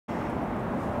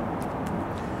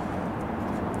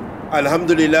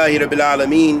Alhamdulillahi Rabbil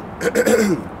Alameen.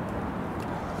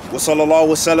 Wa sallallahu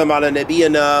wa sallam ala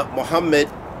nabiyyina Muhammad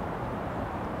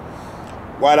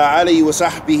wa ala alihi wa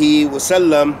sahbihi wa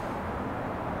sallam.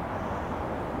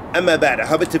 Amma ba'd.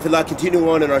 Alhamdulillah, continue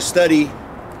on in our study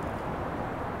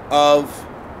of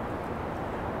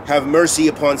Have Mercy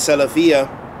Upon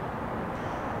Salafiyah.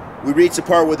 We reached the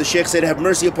part where the Sheikh said, have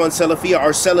mercy upon Salafiyah,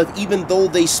 our Salaf, even though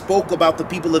they spoke about the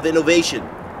people of innovation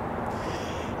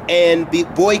and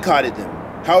boycotted them.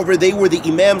 However, they were the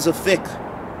Imams of fiqh,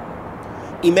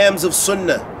 Imams of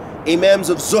Sunnah, Imams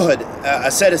of Zuhud,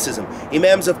 asceticism,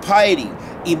 Imams of piety,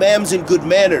 Imams in good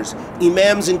manners,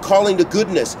 Imams in calling to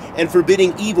goodness and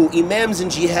forbidding evil, Imams in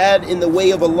jihad in the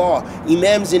way of Allah,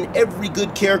 Imams in every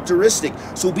good characteristic.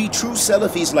 So be true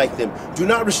Salafis like them. Do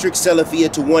not restrict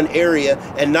Salafiyah to one area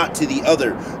and not to the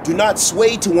other. Do not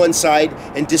sway to one side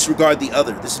and disregard the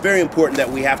other. This is very important, that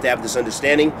we have to have this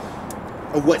understanding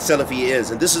of what Salafiyah is.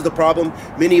 And this is the problem.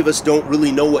 Many of us don't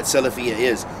really know what Salafiyah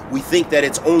is. We think that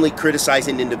it's only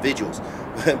criticizing individuals,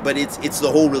 but it's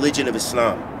the whole religion of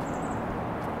Islam.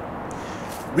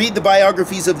 Read the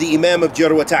biographies of the Imam of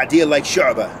Jarh wa Ta'dil like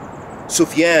Shu'bah,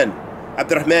 Sufyan,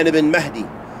 Abdurrahman ibn Mahdi,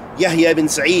 Yahya ibn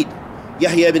Sa'id,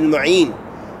 Yahya ibn Ma'in,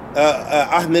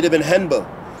 Ahmed ibn Hanbal,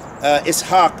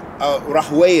 Ishaq,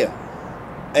 Rahwayah,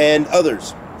 and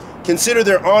others. Consider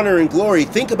their honor and glory.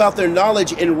 Think about their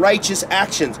knowledge and righteous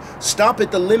actions. Stop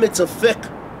at the limits of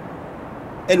fiqh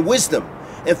and wisdom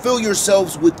and fill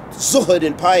yourselves with zuhud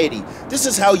and piety. This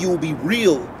is how you will be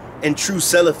real and true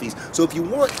Salafis. So if you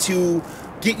want to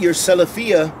get your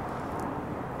Salafiyah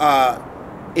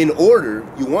in order,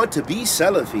 you want to be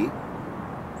Salafi,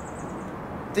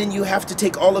 then you have to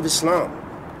take all of Islam.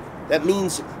 That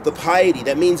means the piety,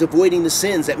 that means avoiding the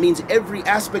sins, that means every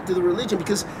aspect of the religion,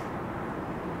 because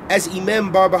as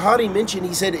Imam Barbahari mentioned,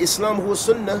 he said, Islam huwa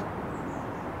sunnah,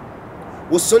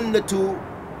 wa sunnatu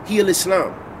hiya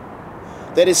al-Islam.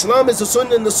 That Islam is the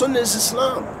sunnah and the sunnah is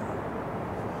Islam.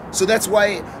 So that's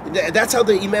why, that's how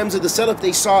the Imams of the Salaf,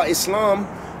 they saw Islam,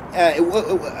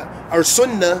 or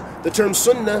Sunnah, the term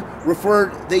Sunnah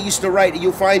referred, they used to write,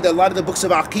 you'll find a lot of the books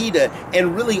of Aqidah,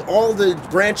 and really all the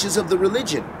branches of the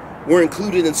religion were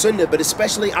included in Sunnah, but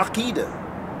especially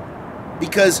Aqidah.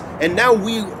 Because, and now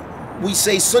we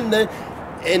say Sunnah,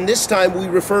 and this time we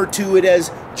refer to it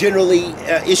as generally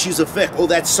issues of fiqh. Oh,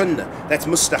 that's Sunnah, that's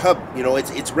mustahab, you know,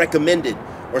 it's recommended,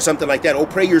 or something like that. Oh,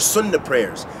 pray your Sunnah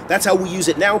prayers. That's how we use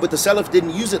it now, but the Salaf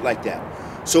didn't use it like that.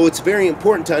 So it's very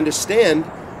important to understand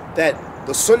that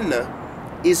the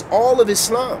Sunnah is all of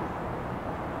Islam.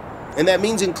 And that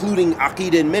means including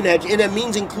Aqidah and Minhaj, and that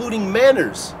means including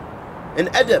manners and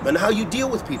adab and how you deal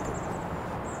with people.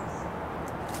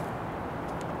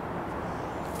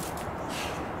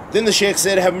 Then the Shaykh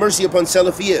said, have mercy upon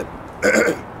Salafiyah.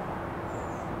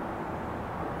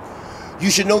 You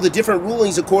should know the different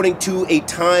rulings according to a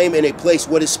time and a place,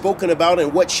 what is spoken about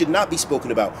and what should not be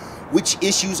spoken about, which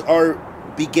issues are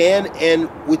began and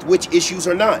with which issues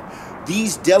are not.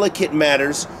 These delicate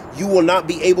matters you will not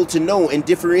be able to know and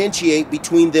differentiate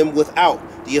between them without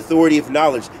the authority of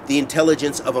knowledge, the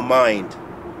intelligence of a mind.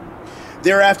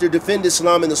 Thereafter, defend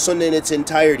Islam and the Sunnah in its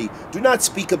entirety. Do not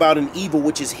speak about an evil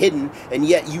which is hidden and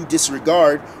yet you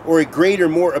disregard, or a greater,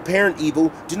 more apparent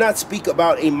evil. Do not speak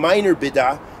about a minor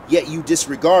bid'ah, yet you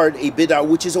disregard a bid'ah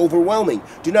which is overwhelming.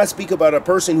 Do not speak about a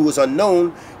person who is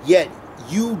unknown, yet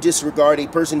you disregard a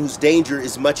person whose danger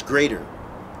is much greater.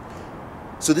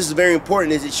 So this is very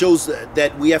important, as it shows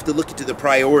that we have to look into the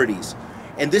priorities.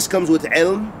 And this comes with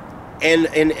ilm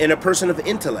and a person of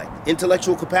intellect,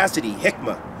 intellectual capacity,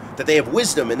 hikmah. That they have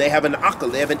wisdom and they have an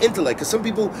aql, they have an intellect. Because some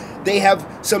people, they have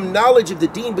some knowledge of the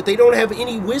deen, but they don't have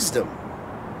any wisdom.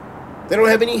 They don't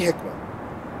have any hikmah.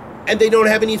 And they don't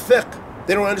have any fiqh.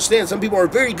 They don't understand. Some people are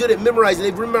very good at memorizing.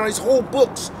 They've memorized whole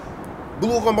books.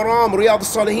 Bulugh al-Maram, Riyadh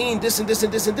al-Salihin, this and this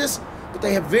and this and this. But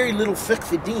they have very little fiqh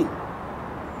fi deen.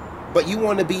 But you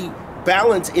want to be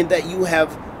balanced in that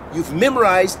you've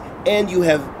memorized and you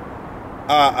have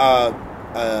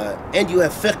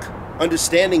fiqh,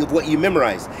 understanding of what you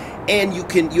memorized, and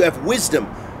you have wisdom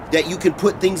that you can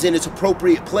put things in its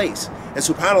appropriate place. And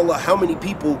subhanAllah, how many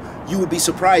people, you would be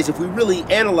surprised if we really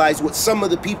analyze what some of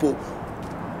the people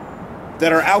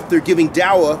that are out there giving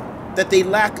dawah, that they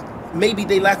lack, maybe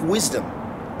they lack wisdom,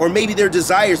 or maybe their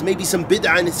desires, maybe some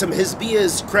bid'ah and some hizbiyah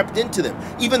has crept into them,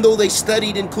 even though they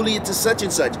studied in kulliyat to such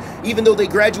and such, even though they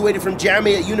graduated from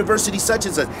Jamia at university such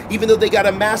and such, even though they got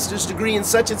a master's degree in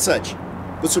such and such.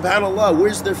 But subhanAllah,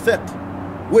 where's their fiqh?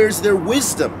 Where's their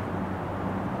wisdom?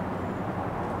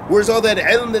 Where's all that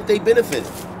ilm that they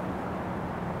benefited?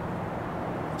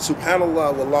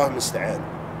 Subhanallah, wallahu musta'an.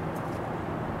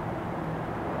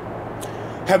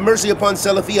 Have mercy upon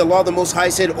Salafiyah. Allah the Most High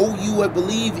said, O you who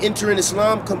believe, enter in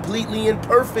Islam completely and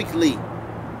perfectly.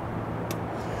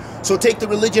 So take the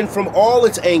religion from all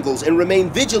its angles and remain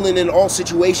vigilant in all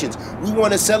situations. We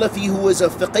want a Salafi who is a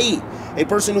faqih, a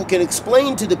person who can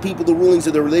explain to the people the rulings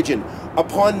of the religion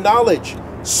upon knowledge,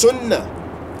 sunnah,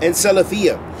 and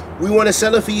Salafiyah. We want a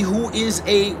Salafi who is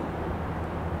a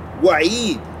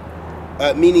wa'id,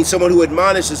 meaning someone who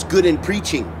admonishes good in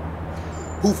preaching,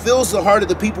 who fills the heart of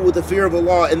the people with the fear of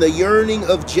Allah and the yearning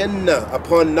of Jannah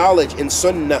upon knowledge and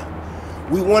sunnah.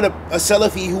 We want a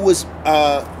Salafi who is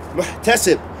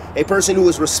muhtasib, a person who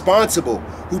is responsible,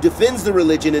 who defends the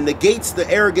religion and negates the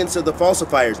arrogance of the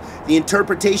falsifiers, the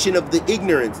interpretation of the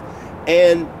ignorant,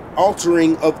 and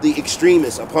altering of the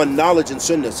extremists upon knowledge and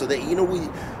sunnah. So that,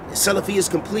 Salafi is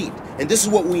complete. And this is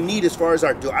what we need as far as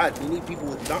our du'at. We need people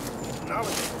with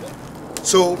knowledge.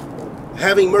 So,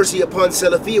 having mercy upon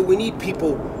Salafiyah, we need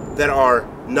people that are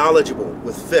knowledgeable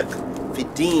with fiqh, fi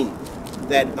deen,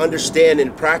 that understand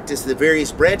and practice the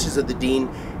various branches of the deen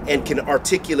and can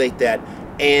articulate that,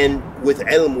 and with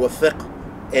ilm, with fiqh,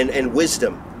 and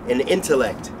wisdom, and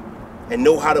intellect, and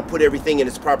know how to put everything in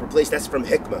its proper place. That's from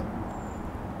hikmah.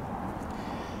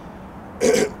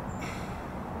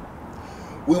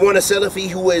 We want a Salafi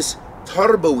who is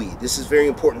tarbawi. This is very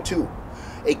important too.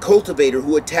 A cultivator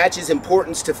who attaches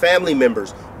importance to family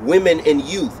members, women, and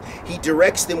youth. He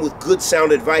directs them with good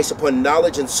sound advice upon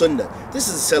knowledge and sunnah. This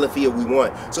is the Salafiyah we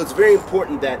want. So it's very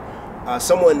important that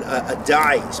someone, a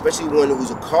da'i, especially one who's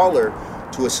a caller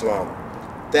to Islam,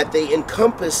 that they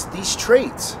encompass these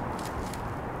traits,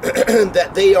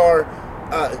 that they are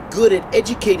good at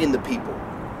educating the people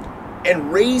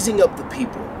and raising up the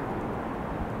people,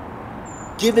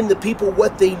 giving the people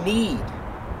what they need,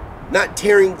 not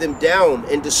tearing them down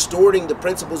and distorting the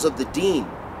principles of the deen.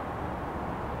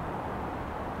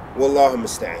 Wallahu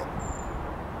musta'an.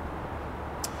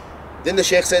 Then the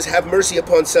Shaykh says, have mercy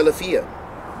upon Salafiyah.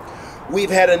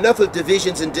 We've had enough of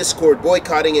divisions and discord,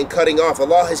 boycotting and cutting off.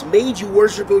 Allah has made you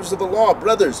worshippers of Allah.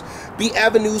 Brothers, be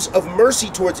avenues of mercy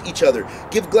towards each other.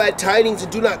 Give glad tidings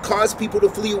and do not cause people to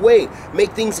flee away.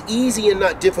 Make things easy and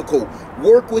not difficult.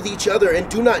 Work with each other and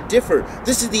do not differ.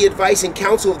 This is the advice and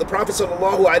counsel of the Prophet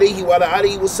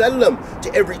ﷺ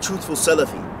to every truthful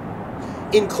Salafi.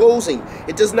 In closing,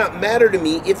 it does not matter to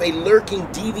me if a lurking,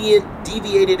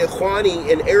 deviated Ikhwani,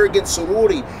 an arrogant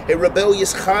Sururi, a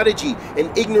rebellious Khariji,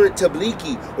 an ignorant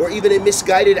Tablighi, or even a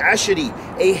misguided Ashari,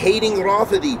 a hating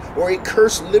Rafidi, or a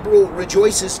cursed liberal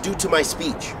rejoices due to my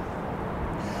speech.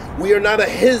 We are not a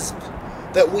hizb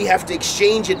that we have to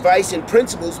exchange advice and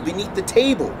principles beneath the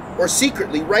table or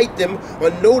secretly write them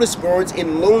on notice boards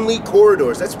in lonely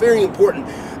corridors. That's very important,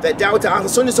 that Dawah to Ahl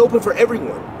Sunnah is open for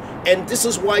everyone. And this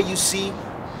is why you see,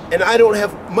 and I don't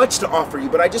have much to offer you,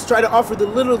 but I just try to offer the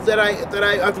little that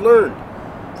I've learned.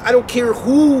 I don't care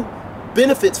who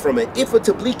benefits from it. If a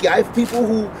Tablighi, I have people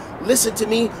who listen to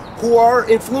me who are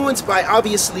influenced by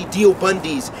obviously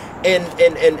Deobandis and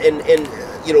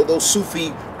those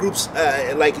Sufi groups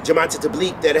like Jamaat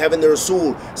Tabligh that have in the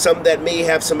Rasul, some that may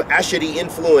have some Ashari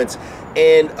influence,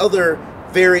 and other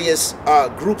various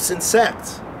groups and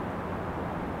sects.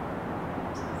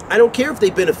 I don't care if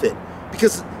they benefit,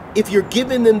 because if you're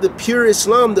giving them the pure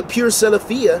Islam, the pure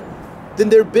Salafiyah,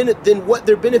 then what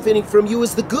they're benefiting from you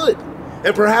is the good,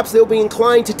 and perhaps they'll be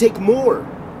inclined to take more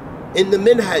in the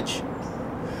minhaj.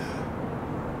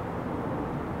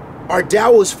 Our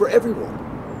dawah is for everyone.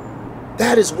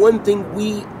 That is one thing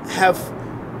we have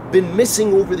been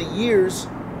missing over the years,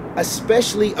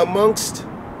 especially amongst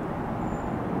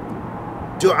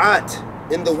du'at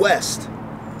in the West.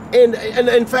 And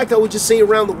in fact, I would just say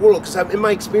around the world, because in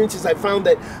my experiences, I found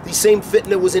that the same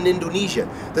fitna was in Indonesia.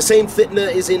 The same fitna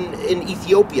is in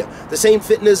Ethiopia. The same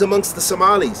fitna is amongst the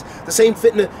Somalis. The same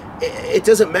fitna, it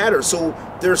doesn't matter. So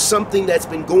there's something that's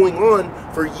been going on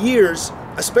for years,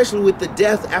 especially with the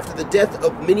death, after the death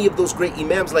of many of those great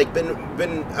imams like bin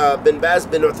Baz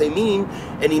bin Uthaymeen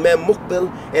and Imam Muqbil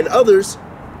and others,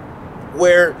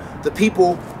 where the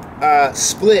people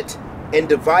split and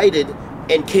divided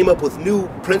and came up with new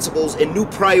principles and new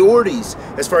priorities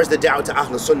as far as the da'wah to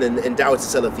Ahl Sunnah and da'wah to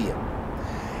Salafiyah.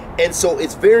 And so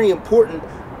it's very important,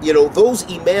 those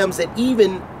imams that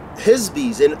even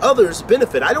Hizbis and others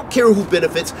benefit. I don't care who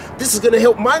benefits. This is going to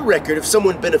help my record if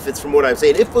someone benefits from what I'm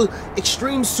saying. If an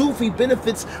extreme Sufi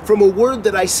benefits from a word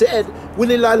that I said,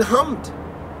 walillah alhamd,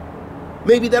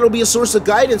 maybe that'll be a source of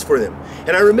guidance for them.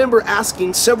 And I remember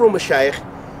asking several mashayikh,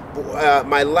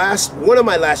 one of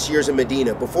my last years in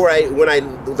Medina,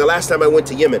 the last time I went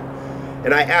to Yemen,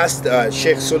 and I asked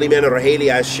Sheikh Suleiman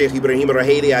al-Rahili, I asked Sheikh Ibrahim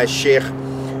al-Rahili, I asked Sheikh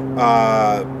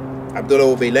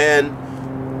Abdullah Baylan,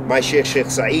 my Sheikh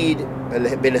Sa'id,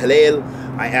 bin Halil.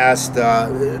 I asked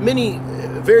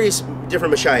various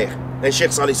different mashayikh, and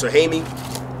Sheikh Salih Suhaimi.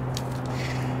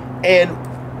 And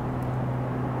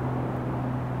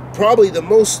probably the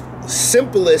most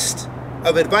simplest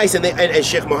of advice, and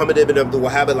Sheikh Muhammad ibn Abdul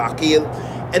Wahhab al-Aqil,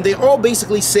 and they all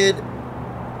basically said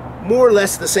more or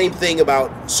less the same thing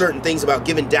about certain things about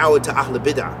giving da'wah to Ahl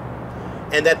Bid'ah.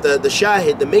 And that the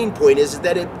shahid, the main point is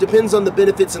that it depends on the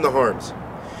benefits and the harms.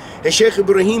 And Sheikh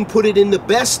Ibrahim put it in the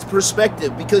best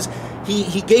perspective, because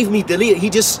he gave me dalil.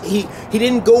 He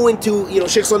didn't go into,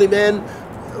 Sheikh Suleiman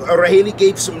Raheli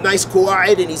gave some nice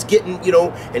qa'id, and he's getting,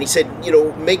 and he said,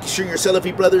 make sure your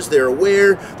Salafi brothers, they're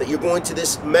aware that you're going to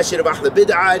this masjid of Ahl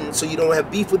Bid'ah, and so you don't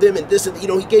have beef with them, and this, and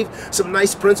he gave some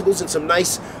nice principles and some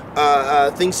nice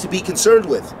things to be concerned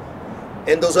with,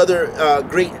 and those other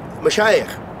great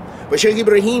mashayikh. But Sheikh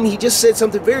Ibrahim, he just said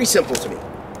something very simple to me.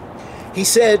 He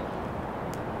said,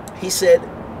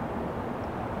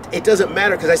 it doesn't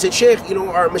matter, because I said, Sheikh,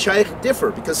 our mashayikh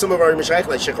differ, because some of our mashayikh,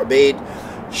 like Sheikh Ubaid,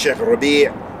 Sheikh Rabi',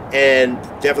 and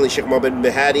definitely Sheikh Muhammad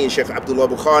bin Hadi and Sheikh Abdullah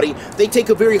Bukhari, they take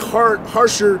a very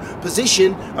harsher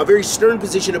position, a very stern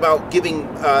position about giving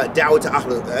da'wah to Ahl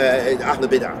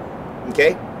Bid'ah.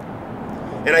 Okay?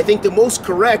 And I think the most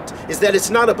correct is that it's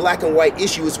not a black and white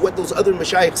issue. It's what those other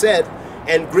mashayikh said,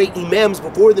 and great imams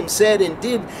before them said and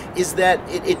did, is that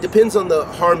it depends on the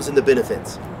harms and the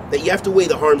benefits. That you have to weigh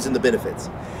the harms and the benefits.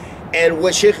 And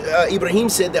what Sheikh Ibrahim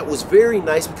said that was very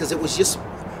nice, because it was just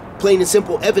plain and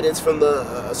simple evidence from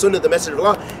the Sunnah of the Messenger of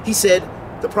Allah. He said,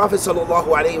 the Prophet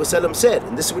ﷺ said,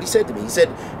 and this is what he said to me, he said,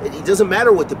 it doesn't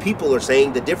matter what the people are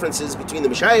saying, the differences between the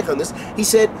mashayikh on this. He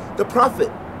said, the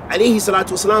Prophet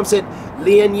ﷺ said,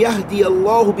 لِأَنْ يَهْدِيَ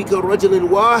اللَّهُ بِكَ رَجُلٍ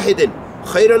وَاحِدٍ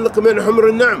خَيْرًا لَكَ مِنْ حُمْرِ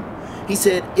النَّعْمِ. He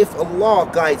said, if Allah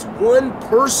guides one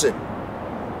person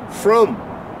from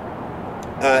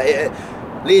لِأَنْ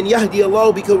يَهْدِيَ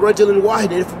اللَّهُ بِكَ رَجُلٍ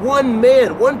وَاحِدٍ, if one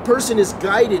person is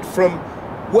guided from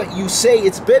what you say,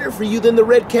 it's better for you than the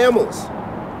red camels.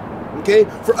 Okay?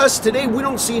 For us today, we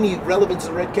don't see any relevance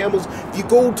of the red camels. If you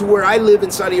go to where I live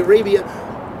in Saudi Arabia,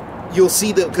 you'll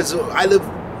see because I live,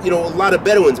 a lot of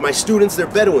Bedouins. My students, they're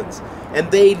Bedouins. And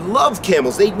they love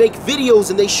camels. They make videos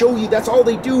and they show you, that's all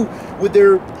they do with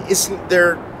their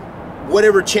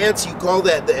whatever chants you call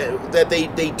that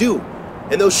they do.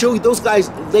 And they'll show you, those guys,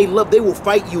 they will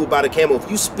fight you about a camel. If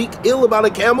you speak ill about a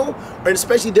camel, and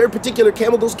especially their particular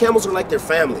camel, those camels are like their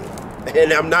family.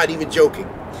 And I'm not even joking.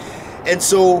 And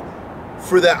so,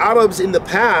 for the Arabs in the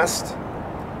past,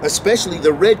 especially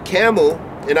the red camel,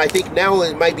 and I think now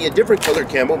it might be a different colored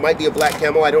camel, it might be a black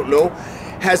camel, I don't know,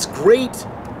 had great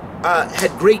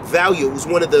value. It was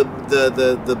one of the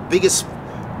biggest,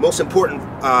 most important,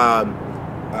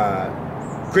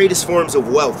 greatest forms of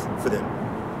wealth for them.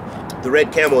 The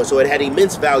red camel, so it had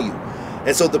immense value.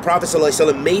 And so the Prophet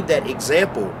ﷺ made that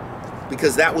example,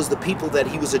 because that was the people that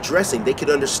he was addressing. They could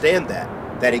understand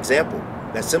that example,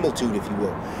 that similitude, if you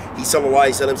will. He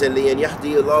ﷺ said,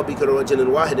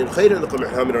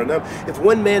 if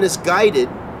one man is guided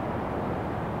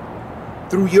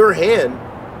through your hand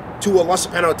to Allah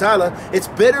subhanahu wa ta'ala, it's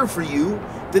better for you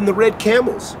than the red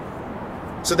camels.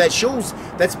 So that shows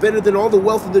that's better than all the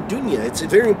wealth of the dunya. It's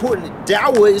very important.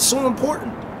 Da'wah is so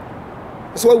important.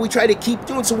 That's why we try to keep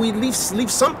doing, so we leave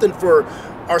something for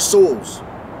our souls.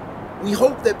 We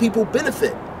hope that people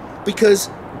benefit, because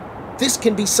this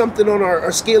can be something on our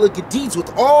scale of good deeds,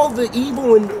 with all the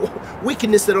evil and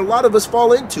wickedness that a lot of us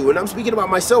fall into. And I'm speaking about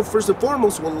myself first and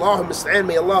foremost. Wallahu musta'an,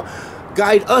 may Allah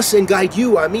guide us and guide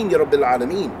you. Ameen ya Rabbil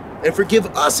Alameen. And forgive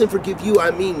us and forgive you.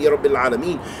 Ameen ya Rabbil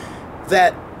Alameen.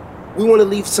 That we want to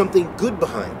leave something good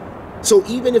behind. So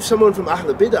even if someone from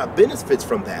Ahl Bid'ah benefits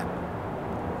from that,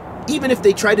 even if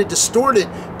they try to distort it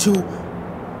to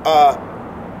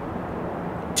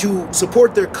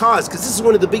support their cause, because this is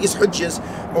one of the biggest hujjas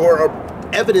or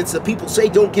evidence that people say,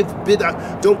 don't give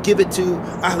bid'ah, don't give it to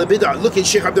Ahl Bid'ah. Look at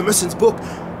Sheikh Abdul Muhsin's book.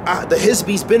 The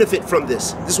Hizbis benefit from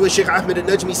this. This is what Sheikh Ahmed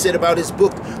al-Najmi said about his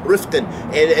book Rifqan,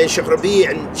 and Sheikh Rabi'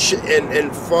 and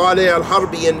Faleh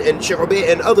al-Harbi and Sheikh Rabi'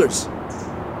 and others.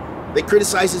 They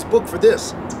criticize his book for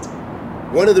this.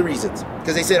 One of the reasons,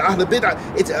 because they said Ahl Bid'ah,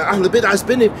 Ahl Bid'ah's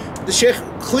benefit. The Sheikh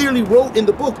clearly wrote in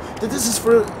the book that this is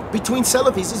for between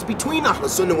Salafis, it's between Ahl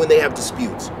Sunnah when they have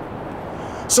disputes.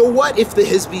 So what if the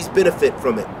Hizbis benefit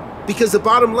from it? Because the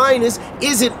bottom line is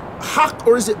it haqq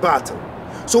or is it batil?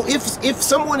 So if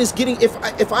someone is getting, if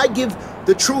I give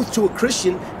the truth to a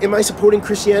Christian, am I supporting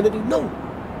Christianity? No.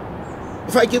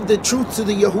 If I give the truth to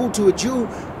the Yahud, to a Jew,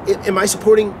 am I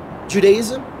supporting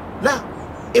Judaism? No.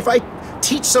 If I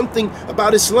teach something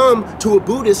about Islam to a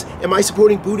Buddhist, am I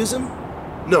supporting Buddhism?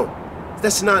 No.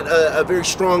 That's not a very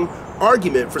strong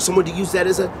argument for someone to use that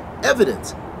as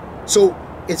evidence. So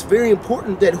it's very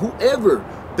important that whoever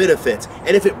benefits,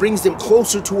 and if it brings them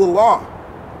closer to Allah,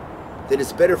 then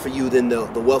it's better for you than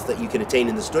the wealth that you can attain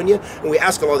in this dunya. And we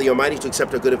ask Allah the Almighty to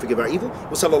accept our good and forgive our evil.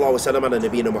 Wa sallallahu wa sallam ala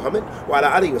nabiyyina Muhammad wa ala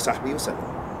alihi wa sahbihi wa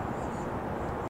sallam.